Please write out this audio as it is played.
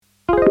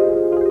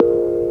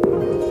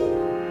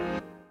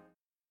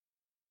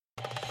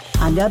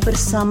Anda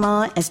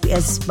bersama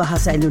SBS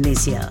Bahasa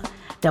Indonesia.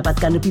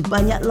 Dapatkan lebih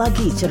banyak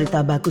lagi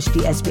cerita bagus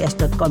di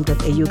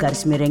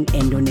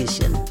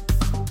sbs.com.au/Indonesian.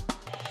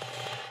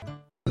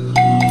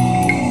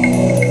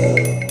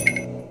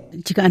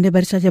 Jika Anda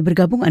baru saja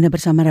bergabung, Anda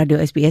bersama Radio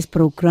SBS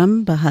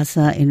program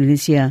Bahasa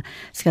Indonesia.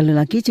 Sekali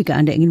lagi, jika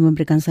Anda ingin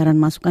memberikan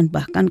saran, masukan,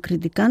 bahkan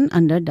kritikan,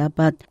 Anda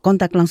dapat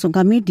kontak langsung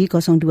kami di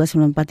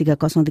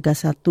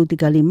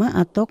 0294303135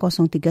 atau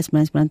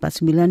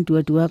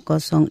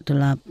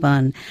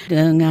 0399492208.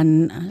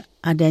 Dengan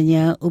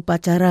adanya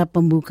upacara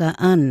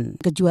pembukaan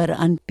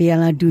kejuaraan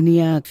Piala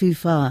Dunia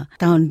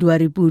FIFA tahun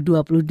 2022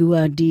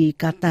 di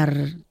Qatar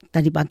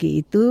tadi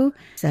pagi itu,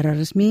 secara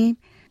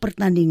resmi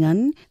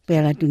pertandingan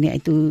Piala Dunia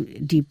itu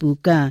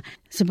dibuka.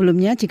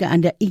 Sebelumnya, jika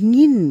Anda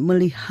ingin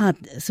melihat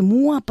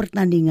semua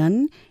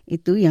pertandingan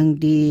itu yang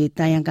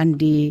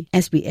ditayangkan di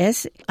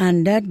SBS,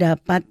 Anda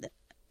dapat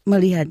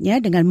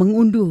melihatnya dengan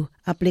mengunduh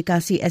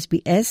aplikasi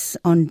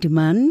SBS On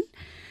Demand.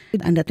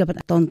 Anda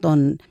dapat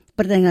tonton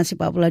pertandingan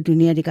sepak bola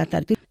dunia di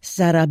Qatar itu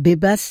secara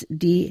bebas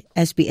di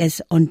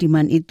SBS On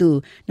Demand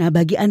itu. Nah,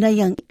 bagi Anda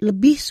yang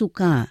lebih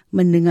suka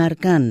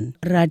mendengarkan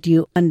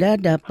radio, Anda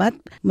dapat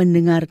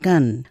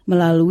mendengarkan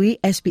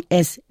melalui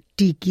SBS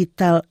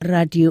Digital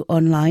Radio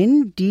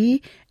Online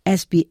di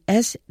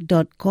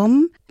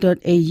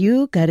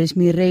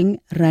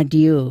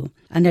sbs.com.au/radio.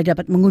 Anda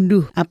dapat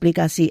mengunduh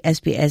aplikasi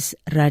SBS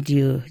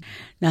Radio.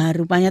 Nah,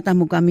 rupanya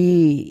tamu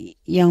kami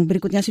yang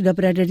berikutnya sudah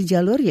berada di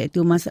jalur,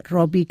 yaitu Mas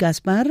Robbie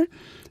Gaspar.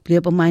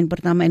 Beliau pemain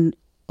pertama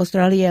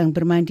Australia yang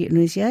bermain di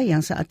Indonesia,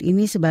 yang saat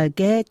ini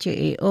sebagai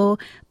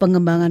CEO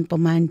pengembangan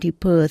pemain di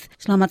Perth.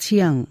 Selamat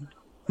siang,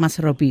 Mas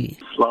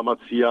Robbie. Selamat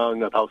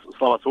siang atau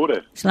selamat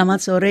sore. Selamat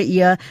sore,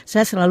 iya.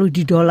 Saya selalu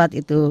didolat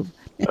itu.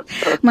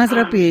 Mas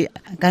Robbie,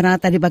 karena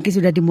tadi pagi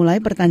sudah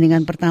dimulai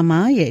pertandingan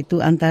pertama,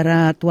 yaitu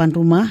antara tuan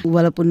rumah,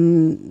 walaupun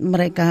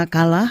mereka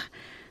kalah.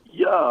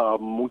 Ya,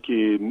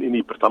 mungkin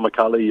ini pertama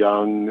kali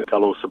yang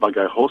kalau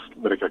sebagai host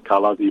mereka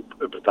kalah di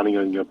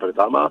pertandingan yang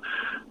pertama.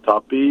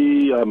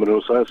 Tapi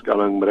menurut saya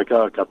sekarang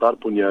mereka Qatar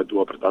punya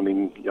dua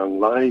pertandingan yang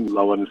lain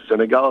lawan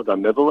Senegal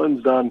dan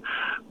Netherlands, dan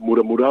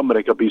mudah-mudahan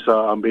mereka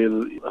bisa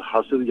ambil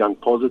hasil yang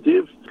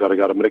positif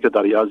gara-gara mereka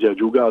dari Asia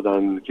juga,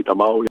 dan kita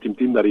mau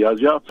tim-tim dari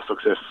Asia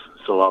sukses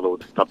selalu.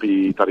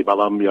 Tapi tadi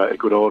malam ya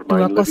Ecuador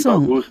main lebih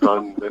bagus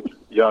dan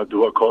ya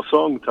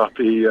 2-0,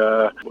 tapi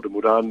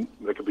mudah-mudahan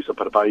mereka bisa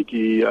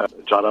perbaiki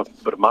cara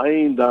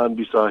bermain dan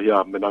bisa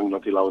ya menang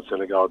nanti lawan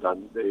Senegal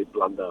dan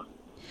Belanda.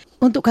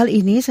 Untuk kali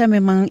ini saya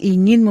memang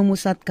ingin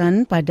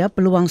memusatkan pada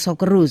peluang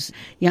Socceroos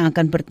yang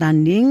akan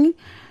bertanding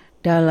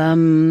dalam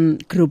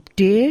grup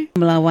D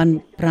melawan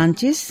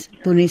Prancis,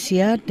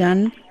 Tunisia,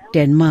 dan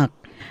Denmark.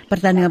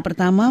 Pertandingan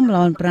pertama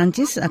melawan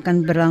Prancis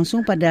akan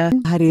berlangsung pada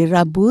hari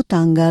Rabu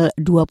tanggal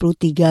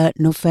 23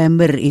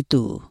 November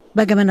itu.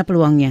 Bagaimana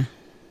peluangnya,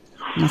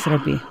 Mas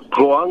Robbie?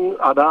 Peluang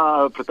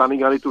ada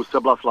pertandingan itu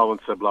 11 lawan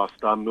 11,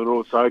 dan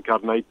menurut saya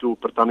karena itu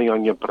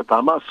pertandingan yang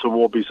pertama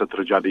semua bisa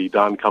terjadi,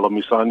 dan kalau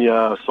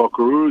misalnya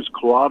Socceroos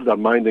keluar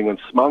dan main dengan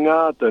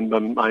semangat dan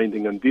main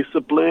dengan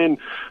disiplin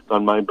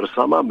dan main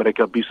bersama,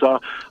 mereka bisa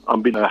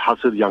ambil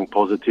hasil yang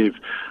positif.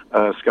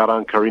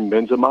 Sekarang Karim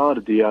Benzema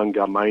dia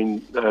nggak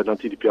main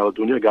nanti di Piala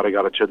Dunia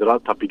gara-gara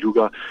cedera, tapi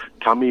juga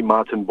kami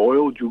Martin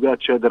Boyle juga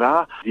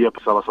cedera. Dia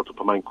salah satu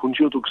pemain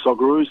kunci untuk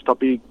Socceroos,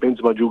 tapi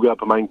Benzema juga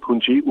pemain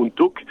kunci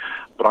untuk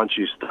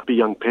Prancis.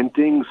 Tapi yang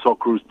penting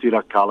Socceroos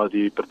tidak kalah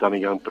di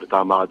pertandingan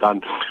pertama,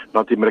 dan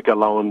nanti mereka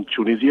lawan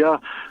Tunisia.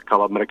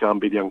 Kalau mereka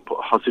ambil yang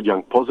hasil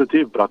yang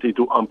positif berarti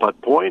itu 4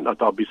 poin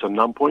atau bisa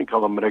 6 poin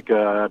kalau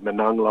mereka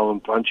menang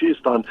lawan Prancis,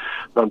 dan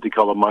nanti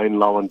kalau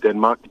main lawan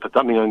Denmark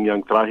pertandingan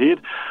yang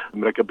terakhir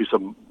mereka bisa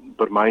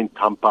bermain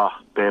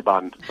tanpa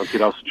beban dan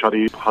tidak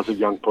cari hasil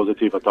yang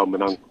positif atau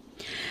menang.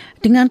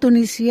 Dengan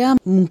Tunisia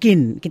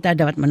mungkin kita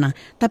dapat menang,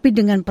 tapi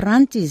dengan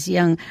Perancis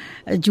yang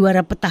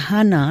juara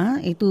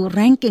petahana itu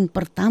ranking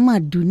pertama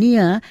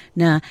dunia.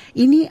 Nah,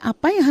 ini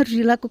apa yang harus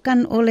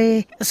dilakukan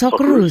oleh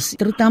Socceroos,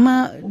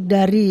 terutama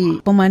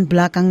dari pemain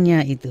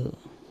belakangnya itu?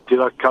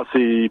 Tidak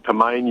kasih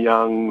pemain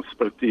yang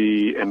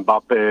seperti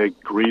Mbappe,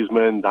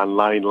 Griezmann dan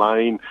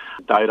lain-lain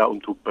daerah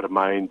untuk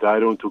bermain,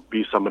 daerah untuk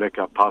bisa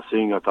mereka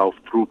passing atau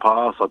through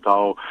pass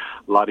atau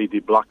lari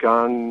di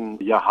belakang.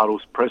 Ya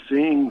harus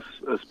pressing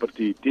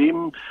seperti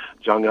tim,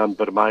 jangan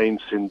bermain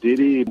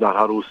sendiri dan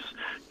harus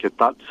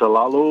ketat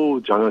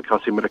selalu, jangan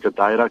kasih mereka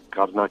daerah,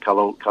 karena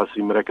kalau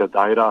kasih mereka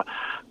daerah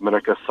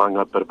mereka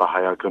sangat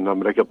berbahaya, karena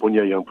mereka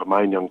punya yang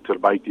pemain yang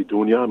terbaik di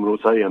dunia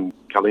menurut saya, yang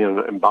kalian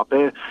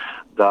Mbappe,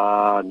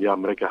 dan ya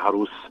mereka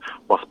harus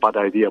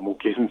waspadai dia.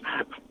 Mungkin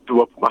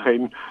 2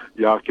 pemain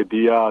ya ke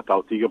dia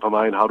atau 3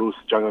 pemain harus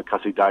jangan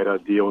kasih daerah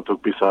dia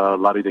untuk bisa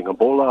lari dengan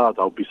bola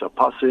atau bisa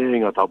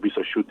passing atau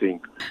bisa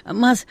shooting.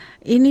 Mas,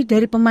 ini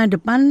dari pemain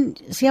depan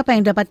siapa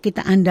yang dapat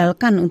kita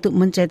andalkan untuk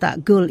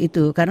mencetak gol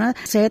itu? Karena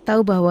saya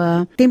tahu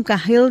bahwa tim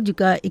Cahill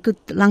juga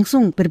ikut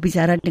langsung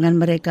berbicara dengan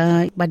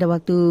mereka pada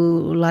waktu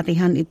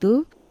latihan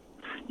itu.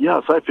 Ya,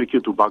 saya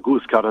fikir itu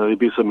bagus karena dia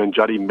bisa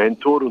menjadi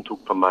mentor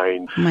untuk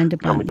pemain. Pemain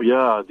depan.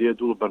 Ya, dia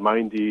dulu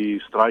bermain di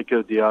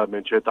striker, dia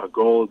mencetak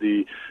gol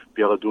di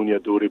Piala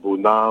Dunia 2006,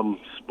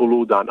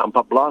 10 dan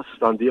 14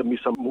 dan dia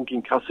bisa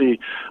mungkin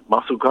kasih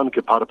masukan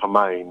kepada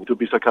pemain. Itu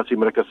bisa kasih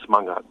mereka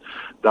semangat.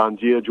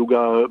 Dan dia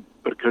juga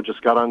bekerja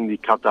sekarang di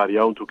Qatar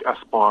ya untuk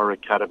Aspire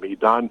Academy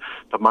dan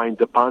pemain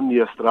depan di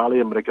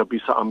Australia mereka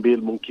bisa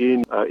ambil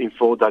mungkin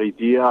info dari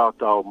dia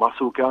atau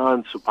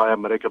masukan supaya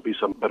mereka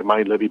bisa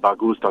bermain lebih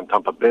bagus dan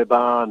tanpa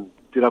beban.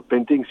 Tidak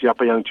penting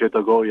siapa yang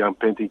cetak gol, yang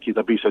penting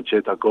kita bisa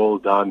cetak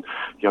gol dan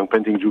yang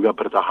penting juga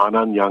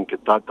pertahanan yang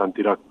ketat dan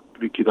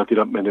kita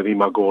tidak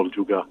menerima gol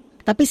juga.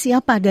 Tapi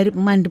siapa dari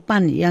pemain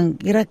depan yang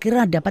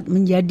kira-kira dapat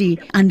menjadi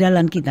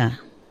andalan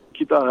kita?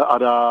 Kita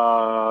ada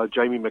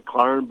Jamie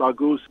Maclaren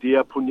bagus,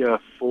 dia punya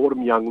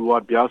form yang luar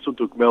biasa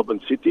untuk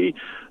Melbourne City.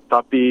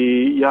 Tapi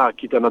ya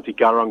kita nanti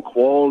Garang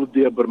Kuol,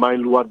 dia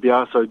bermain luar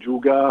biasa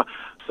juga.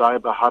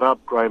 Saya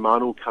berharap Graham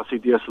Arnold kasih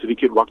dia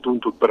sedikit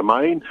waktu untuk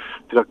bermain.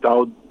 Tidak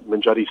tahu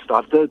menjadi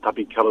starter,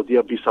 tapi kalau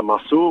dia bisa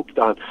masuk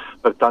dan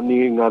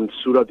pertandingan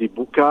sudah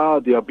dibuka,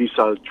 dia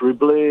bisa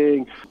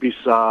dribbling,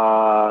 bisa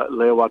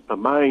lewat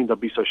pemain dan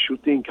bisa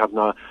shooting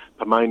karena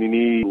pemain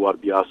ini luar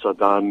biasa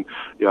dan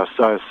ya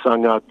saya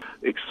sangat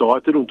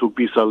excited untuk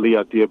bisa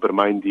lihat dia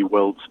bermain di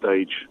world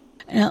stage.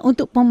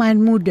 Untuk pemain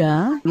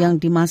muda yang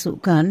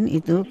dimasukkan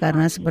itu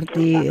karena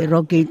seperti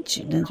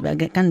Rogic dan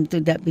sebagainya kan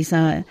tidak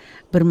bisa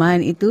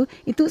bermain itu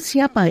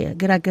siapa ya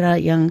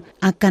kira-kira yang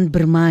akan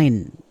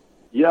bermain?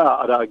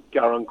 Ya, ada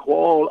Garang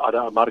Kuol,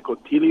 ada Marco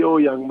Tilio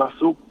yang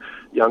masuk,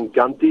 yang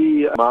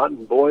ganti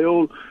Martin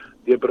Boyle,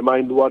 dia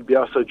bermain luar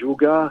biasa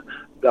juga,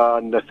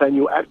 dan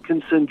Nathaniel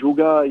Atkinson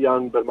juga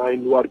yang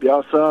bermain luar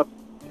biasa.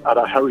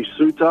 Ada Harry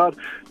Sutar,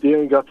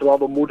 dia enggak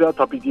terlalu muda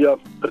tapi dia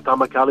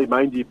pertama kali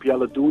main di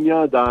Piala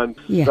Dunia dan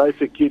saya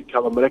fikir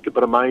kalau mereka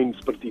bermain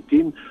seperti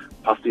tim,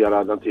 pasti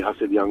ada nanti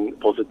hasil yang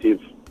positif.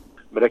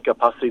 Mereka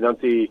pasti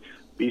nanti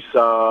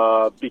bisa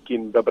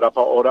bikin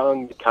beberapa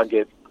orang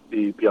kaget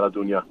di Piala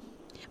Dunia.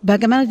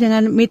 Bagaimana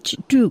dengan Mitch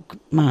Duke,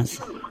 Mas?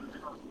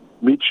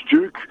 Mitch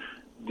Duke,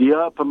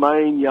 dia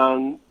pemain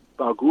yang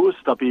bagus,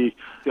 tapi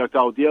saya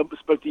tahu dia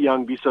seperti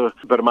yang bisa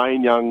bermain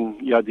yang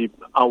ya di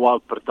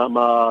awal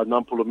pertama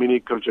 60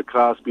 menit kerja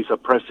keras, bisa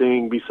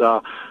pressing,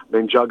 bisa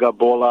menjaga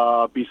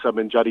bola, bisa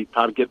menjadi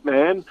target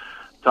man.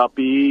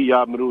 Tapi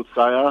ya menurut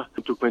saya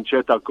untuk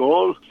mencetak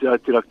gol, saya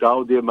tidak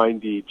tahu dia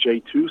main di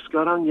J2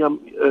 sekarang yang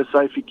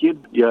saya fikir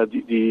ya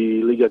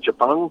di Liga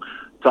Jepang.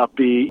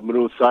 Tapi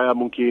menurut saya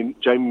mungkin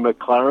Jamie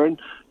Maclaren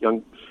yang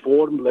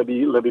form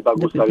lebih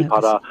bagus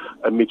daripada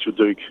Mitch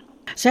Duke.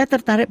 Saya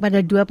tertarik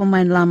pada dua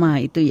pemain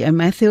lama itu ya,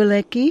 Matthew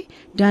Leckie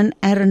dan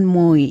Aaron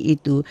Mooy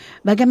itu.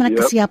 Bagaimana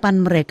kesiapan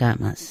mereka,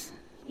 Mas?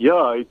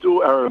 Ya, itu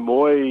Aaron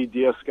Mooy,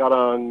 dia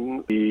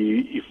sekarang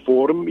di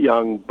form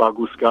yang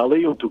bagus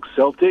sekali untuk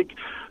Celtic.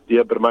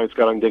 Dia bermain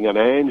sekarang dengan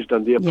Ange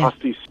dan dia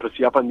pasti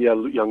persiapan dia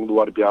yang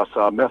luar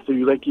biasa.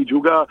 Matthew Leckie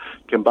juga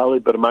kembali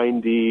bermain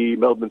di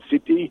Melbourne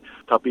City.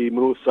 Tapi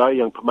menurut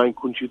saya yang pemain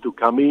kunci itu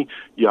kami,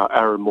 ya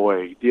Aaron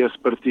Mooy. Dia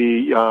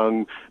seperti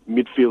yang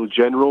midfield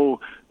general.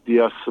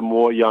 Dia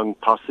semua yang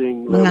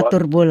passing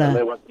mengatur bola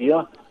lewat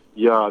dia.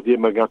 Ya, dia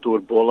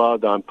mengatur bola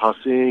dan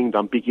passing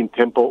dan bikin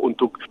tempo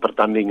untuk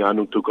pertandingan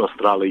untuk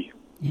Australia.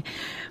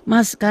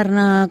 Mas,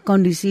 karena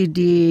kondisi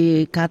di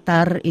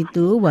Qatar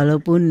itu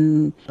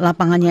walaupun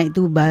lapangannya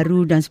itu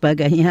baru dan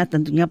sebagainya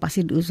tentunya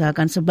pasti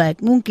diusahakan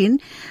sebaik mungkin,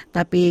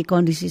 tapi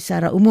kondisi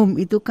secara umum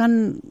itu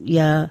kan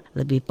ya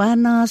lebih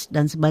panas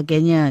dan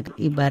sebagainya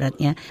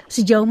ibaratnya.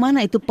 Sejauh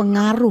mana itu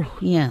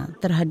pengaruhnya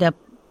terhadap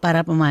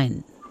para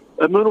pemain?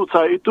 Menurut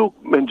saya itu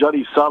menjadi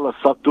salah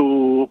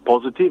satu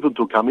positif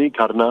untuk kami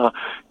karena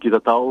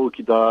kita tahu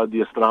kita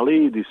di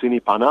Australia di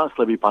sini panas,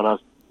 lebih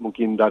panas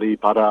mungkin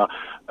daripada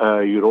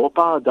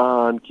Eropa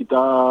dan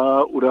kita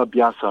udah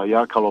biasa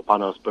ya kalau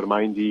panas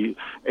bermain di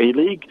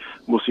A-League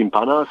musim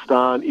panas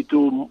dan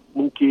itu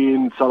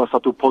mungkin salah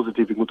satu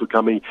positif untuk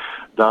kami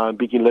dan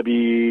bikin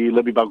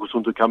lebih bagus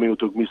untuk kami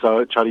untuk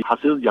bisa cari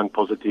hasil yang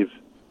positif.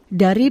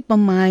 Dari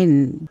pemain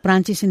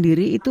Prancis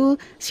sendiri itu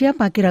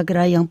siapa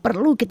kira-kira yang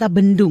perlu kita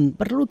bendung,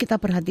 perlu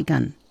kita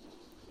perhatikan?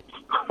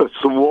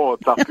 Semua,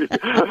 tapi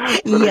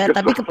iya,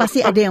 tapi pasti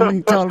ada yang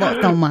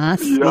mencolok,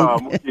 Thomas. Ya,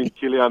 mungkin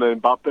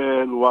Kylian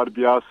Mbappe luar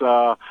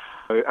biasa,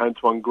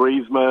 Antoine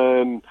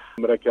Griezmann,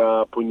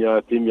 mereka punya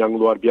tim yang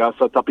luar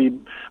biasa. Tapi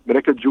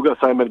mereka juga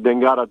saya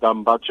mendengar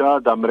dan baca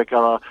dan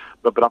mereka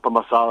beberapa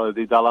masalah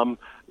di dalam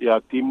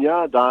ya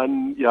timnya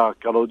dan ya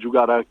kalau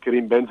juga ada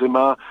Karim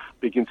Benzema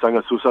bikin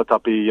sangat susah.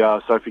 Tapi ya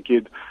saya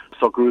fikir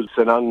Socceroos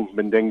senang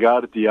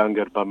mendengar dia akan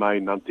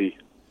bermain nanti.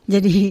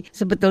 Jadi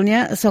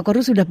sebetulnya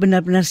Socceroos sudah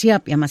benar-benar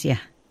siap ya Mas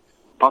ya?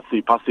 Pasti.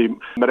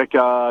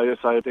 Mereka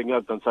saya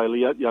dengar dan saya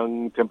lihat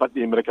yang tempat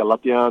ini mereka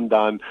latihan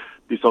dan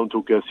bisa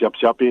untuk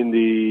siap-siapin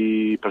di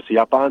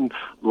persiapan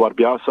luar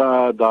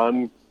biasa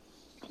dan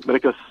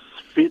mereka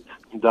fit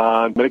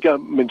dan mereka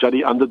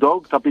menjadi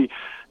underdog tapi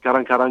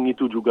kadang-kadang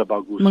itu juga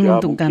bagus.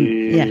 Menguntungkan.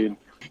 Ya,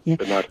 Ya.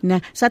 Benar. Nah,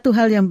 satu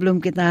hal yang belum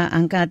kita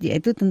angkat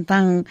yaitu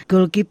tentang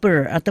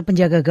goalkeeper atau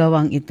penjaga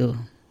gawang itu.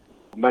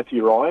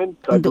 Matthew Ryan.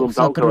 Saya belum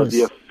tahu kalau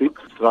dia fit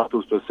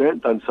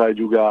 100% dan saya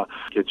juga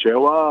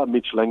kecewa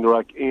Mitch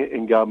Langerak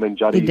enggak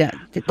menjadi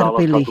salah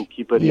satu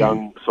kiper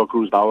yang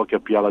Socceroos bawa ke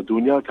Piala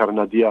Dunia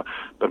karena dia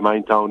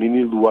bermain tahun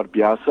ini luar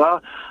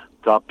biasa.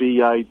 Tapi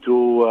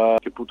itu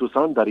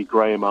keputusan dari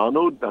Graham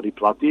Arnold, dari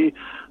pelatih.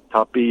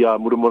 Tapi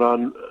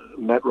mudah-mudahan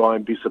Matt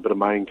Ryan bisa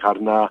bermain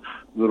karena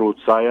menurut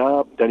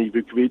saya Danny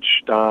Vukovic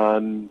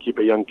dan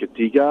kiper yang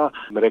ketiga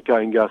mereka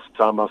enggak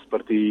sama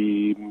seperti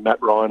Matt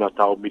Ryan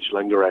atau Mitch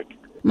Langerak.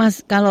 Mas,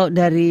 kalau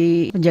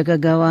dari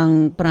penjaga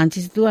gawang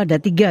Perancis itu ada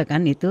 3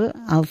 kan itu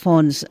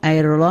Alphonse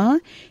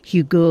Areola,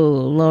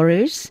 Hugo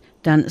Lloris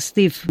dan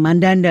Steve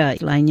Mandanda.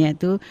 Lainnya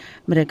itu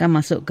mereka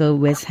masuk ke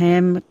West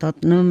Ham,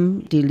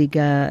 Tottenham di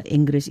Liga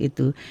Inggris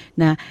itu.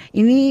 Nah,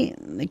 ini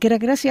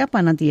kira-kira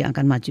siapa nanti yang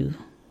akan maju?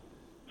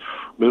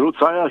 Menurut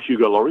saya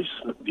Hugo Lloris,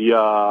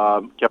 dia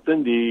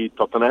kapten di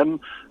Tottenham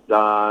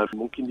dan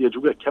mungkin dia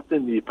juga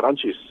kapten di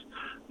Perancis.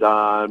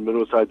 Dan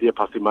menurut saya dia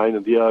pasti main,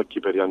 dia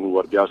kiper yang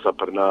luar biasa,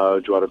 pernah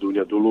juara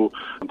dunia dulu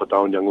 4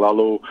 tahun yang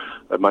lalu,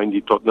 main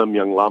di Tottenham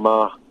yang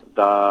lama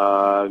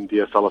dan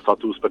dia salah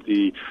satu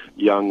seperti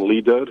yang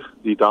leader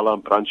di dalam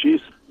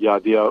Perancis.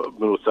 Ya, dia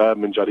menurut saya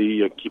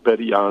menjadi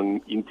kiper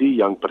yang inti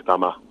yang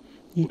pertama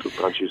untuk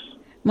Perancis.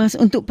 Mas,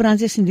 untuk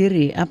Perancis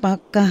sendiri,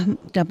 apakah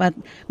dapat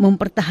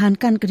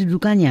mempertahankan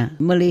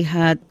kedudukannya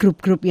melihat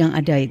grup-grup yang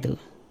ada itu?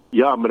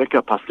 Ya,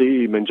 mereka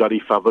pasti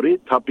menjadi favorit,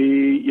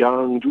 tapi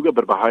yang juga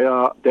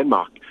berbahaya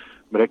Denmark.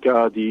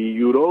 Mereka di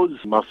Euros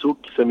masuk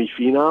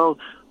semifinal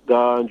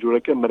dan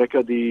juga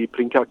mereka di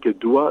peringkat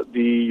kedua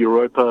di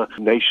Europa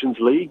Nations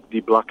League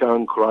di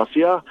belakang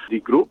Kroasia di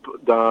grup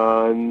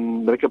dan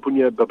mereka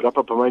punya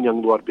beberapa pemain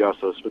yang luar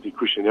biasa seperti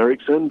Christian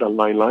Eriksen dan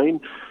lain-lain.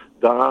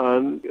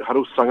 Dan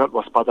harus sangat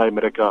waspadai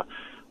mereka.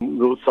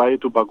 Menurut saya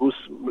itu bagus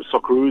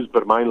Socceroos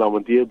bermain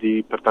lawan dia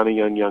di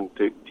pertandingan yang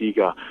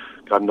ketiga.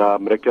 Karena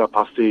mereka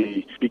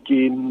pasti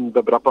bikin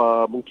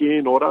beberapa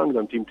mungkin orang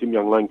dan tim-tim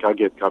yang lain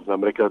kaget. Karena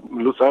mereka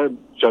menurut saya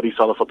jadi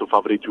salah satu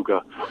favorit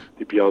juga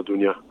di Piala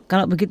Dunia.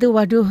 Kalau begitu,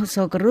 waduh,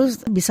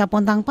 Socceroos bisa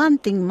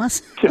pontang-panting, Mas.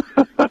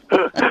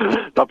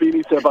 Tapi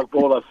ini sepak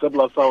bola,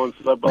 11 tahun,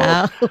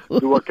 2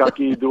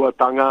 kaki, 2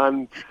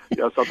 tangan,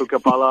 ya 1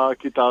 kepala,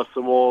 kita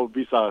semua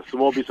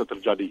bisa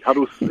terjadi.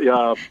 Harus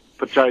ya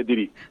percaya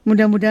diri.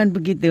 Mudah-mudahan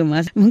begitu,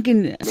 Mas.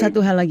 Mungkin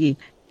satu hal lagi.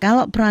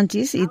 Kalau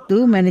Prancis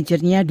itu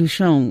manajernya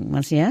Deschamps,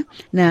 Mas ya.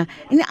 Nah,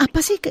 ini apa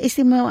sih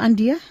keistimewaan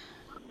dia?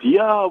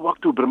 Dia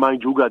waktu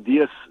bermain juga,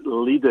 dia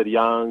leader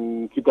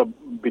yang kita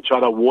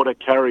bicara water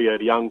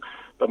carrier, yang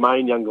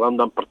pemain yang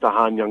gelandang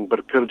pertahan, yang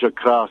bekerja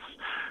keras.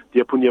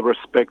 Dia punya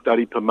respect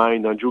dari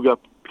pemain dan juga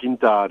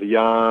pintar,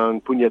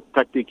 yang punya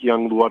taktik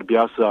yang luar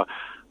biasa.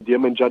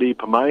 Dia menjadi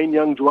pemain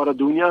yang juara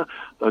dunia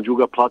dan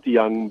juga pelatih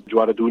yang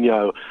juara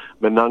dunia,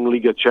 menang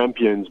Liga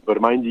Champions,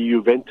 bermain di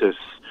Juventus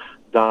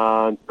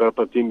dan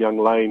beberapa tim yang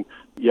lain.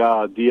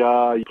 Ya,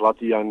 dia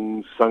pelatih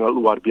yang sangat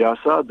luar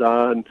biasa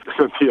dan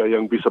dia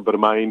yang bisa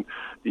bermain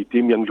di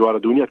tim yang juara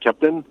dunia,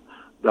 kapten.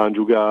 Dan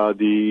juga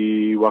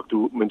di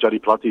waktu menjadi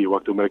pelatih,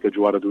 waktu mereka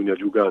juara dunia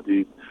juga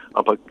di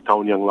 4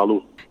 tahun yang lalu.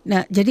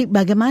 Nah, jadi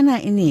bagaimana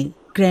ini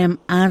Graham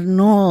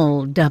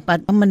Arnold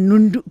dapat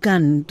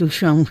menundukkan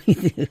Deschamps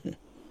itu?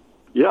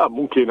 Ya,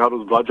 mungkin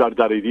harus belajar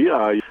dari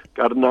dia.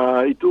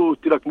 Karena itu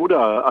tidak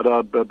mudah.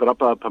 Ada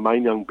beberapa pemain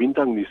yang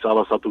bintang di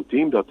salah satu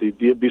tim. Tapi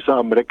dia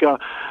bisa mereka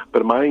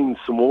bermain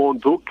semua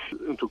untuk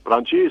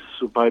Prancis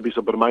supaya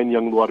bisa bermain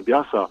yang luar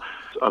biasa.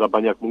 Ada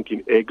banyak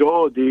mungkin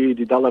ego di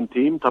dalam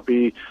tim.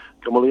 Tapi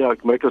kemudian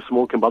mereka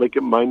semua kembali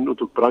ke main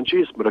untuk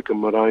Prancis. Mereka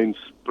main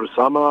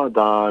bersama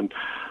dan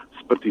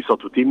seperti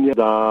satu timnya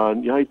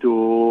dan ya itu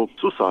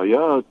susah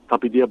ya,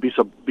 tapi dia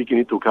bisa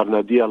bikin itu karena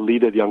dia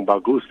leader yang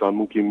bagus dan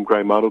mungkin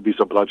Graham Arnold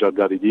bisa belajar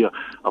dari dia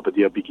apa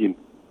dia bikin.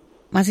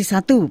 Masih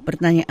satu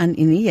pertanyaan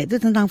ini yaitu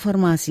tentang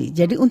formasi.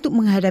 Jadi untuk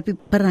menghadapi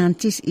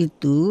Perancis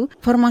itu,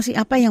 formasi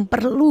apa yang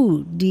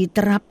perlu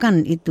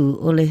diterapkan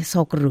itu oleh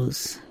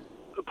Socceroos?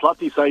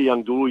 Pelatih saya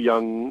yang dulu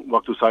yang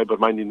waktu saya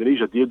bermain di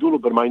Indonesia, dia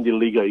dulu bermain di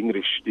Liga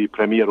Inggris di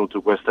Premier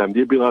untuk West Ham.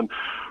 Dia bilang,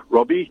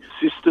 Robbie,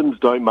 systems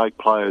don't make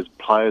players,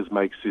 players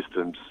make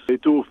systems.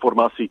 Itu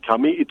formasi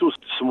kami, itu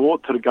semua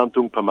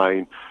tergantung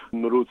pemain.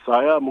 Menurut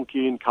saya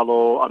mungkin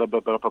kalau ada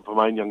beberapa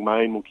pemain yang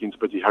main mungkin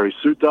seperti Harry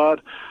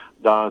Souttar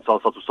dan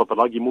salah satu stopper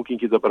lagi mungkin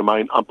kita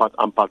bermain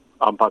 4-4-2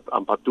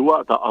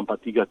 atau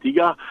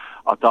 4-3-3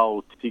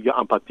 atau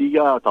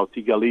 3-4-3 atau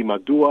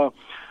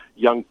 3-5-2.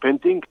 Yang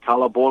penting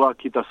kalau bola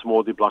kita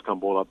semua di belakang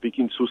bola.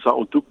 Bikin susah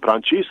untuk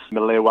Prancis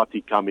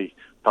melewati kami.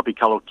 Tapi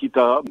kalau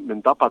kita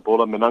mendapat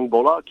bola, menang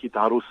bola,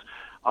 kita harus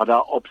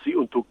ada opsi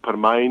untuk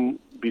bermain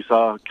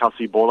bisa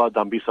kasih bola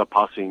dan bisa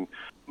passing.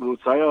 Menurut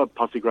saya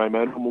pasti Graham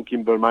Arnold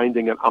mungkin bermain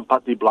dengan 4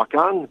 di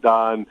belakang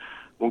dan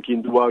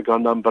mungkin 2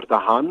 gelandang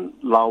bertahan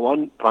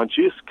lawan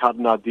Prancis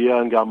karena dia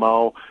nggak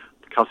mau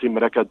kasih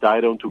mereka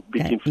daya untuk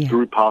bikin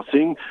through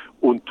passing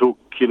untuk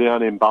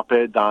Kylian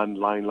Mbappe dan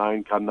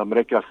lain-lain karena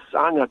mereka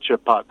sangat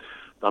cepat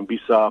dan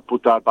bisa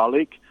putar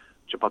balik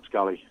cepat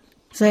sekali.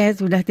 Saya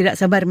sudah tidak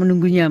sabar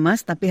menunggunya,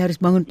 Mas, tapi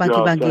harus bangun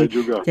pagi-pagi. Ya, saya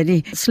juga.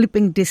 Jadi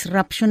sleeping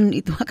disruption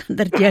itu akan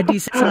terjadi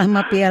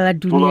selama Piala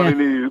Dunia. Bulan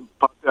ini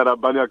pasti ada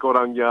banyak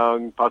orang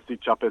yang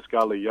pasti capek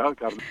sekali ya,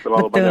 karena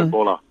terlalu banyak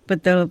bola.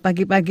 Betul,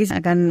 pagi-pagi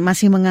akan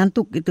masih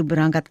mengantuk itu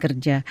berangkat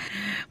kerja.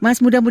 Mas,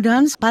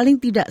 mudah-mudahan paling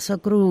tidak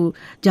Sokru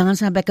jangan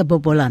sampai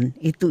kebobolan.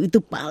 Itu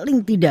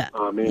paling tidak.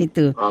 Amin.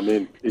 Itu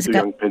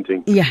Yang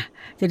penting. Iya.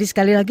 Jadi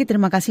sekali lagi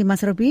terima kasih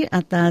Mas Robi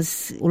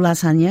atas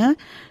ulasannya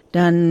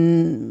dan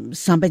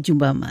sampai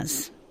jumpa,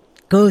 Mas.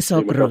 Go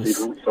Socceroos.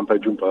 Terima kasih. Sampai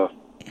jumpa.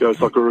 Go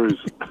Socceroos.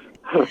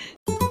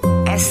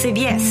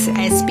 SBS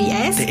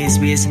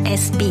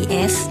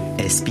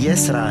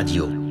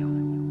Radio.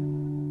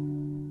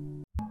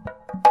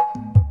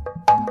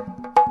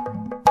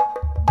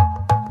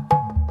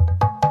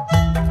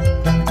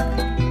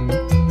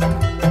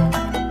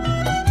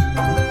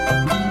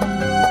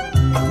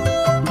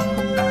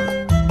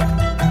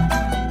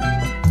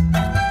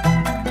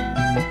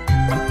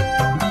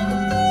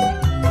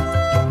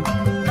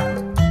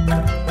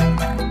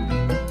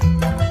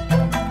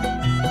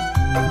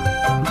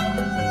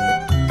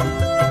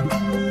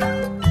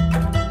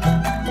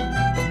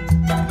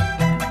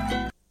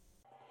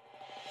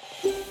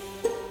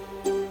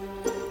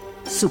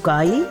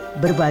 Sukai,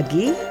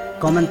 berbagi,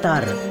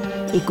 komentar.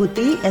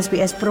 Ikuti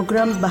SBS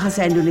program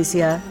Bahasa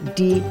Indonesia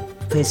di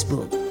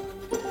Facebook.